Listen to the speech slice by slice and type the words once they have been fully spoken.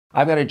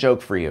I've got a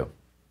joke for you.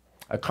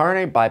 A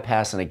coronary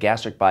bypass and a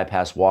gastric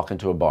bypass walk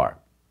into a bar.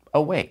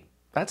 Oh wait,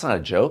 that's not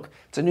a joke.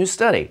 It's a new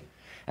study.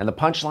 And the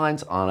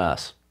punchline's on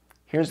us.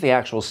 Here's the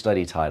actual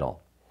study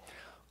title.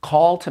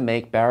 Call to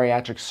make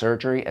bariatric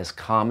surgery as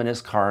common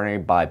as coronary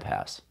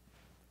bypass.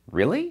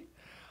 Really?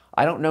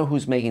 I don't know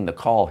who's making the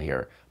call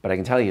here, but I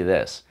can tell you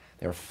this.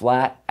 They're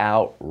flat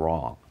out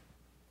wrong.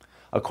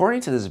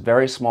 According to this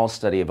very small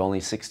study of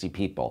only 60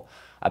 people,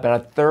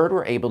 about a third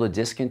were able to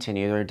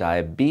discontinue their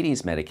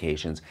diabetes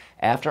medications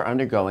after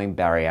undergoing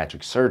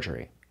bariatric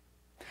surgery.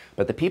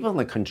 But the people in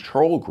the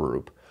control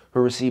group who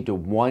received a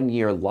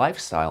one-year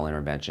lifestyle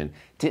intervention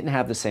didn't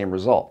have the same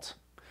results.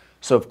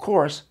 So of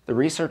course, the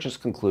researchers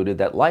concluded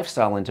that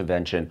lifestyle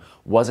intervention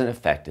wasn't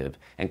effective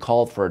and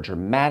called for a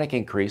dramatic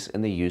increase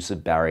in the use of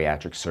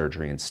bariatric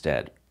surgery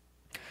instead.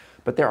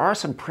 But there are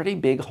some pretty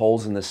big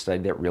holes in this study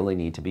that really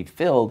need to be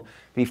filled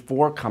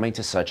before coming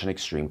to such an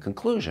extreme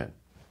conclusion.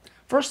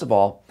 First of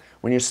all,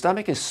 when your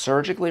stomach is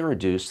surgically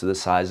reduced to the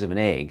size of an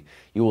egg,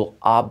 you will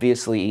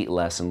obviously eat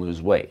less and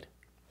lose weight.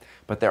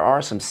 But there are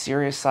some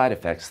serious side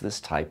effects to this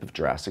type of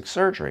drastic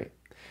surgery.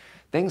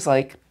 Things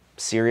like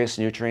serious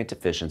nutrient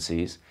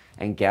deficiencies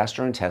and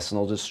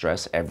gastrointestinal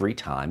distress every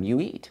time you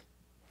eat.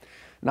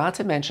 Not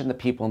to mention the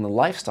people in the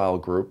lifestyle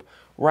group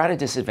were at a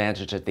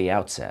disadvantage at the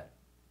outset.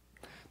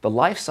 The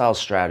lifestyle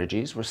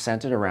strategies were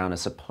centered around a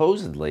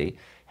supposedly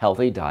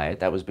healthy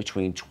diet that was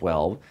between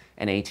 12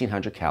 and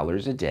 1,800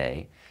 calories a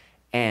day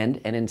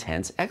and an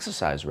intense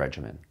exercise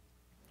regimen.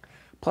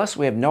 Plus,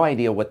 we have no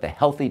idea what the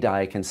healthy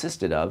diet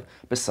consisted of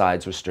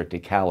besides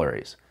restricted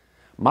calories.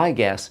 My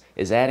guess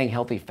is adding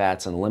healthy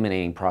fats and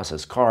eliminating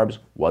processed carbs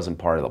wasn't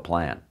part of the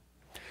plan.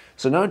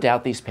 So no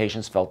doubt these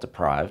patients felt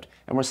deprived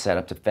and were set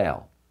up to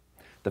fail.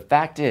 The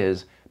fact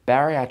is,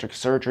 bariatric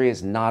surgery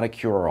is not a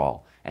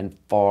cure-all, and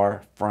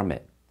far from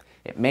it.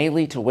 It may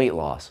lead to weight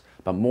loss,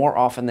 but more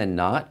often than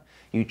not,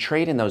 you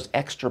trade in those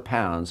extra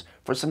pounds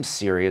for some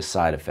serious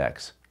side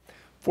effects.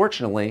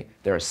 Fortunately,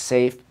 there are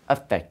safe,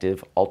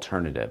 effective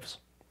alternatives.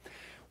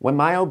 When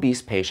my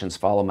obese patients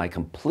follow my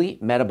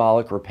complete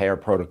metabolic repair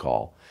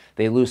protocol,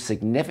 they lose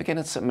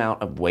significant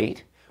amount of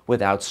weight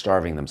without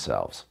starving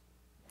themselves.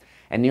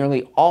 And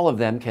nearly all of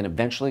them can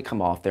eventually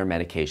come off their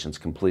medications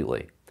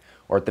completely,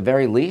 or at the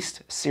very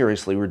least,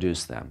 seriously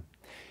reduce them.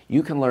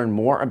 You can learn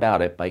more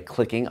about it by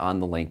clicking on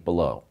the link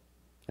below.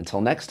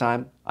 Until next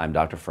time, I'm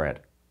Dr.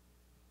 Fred.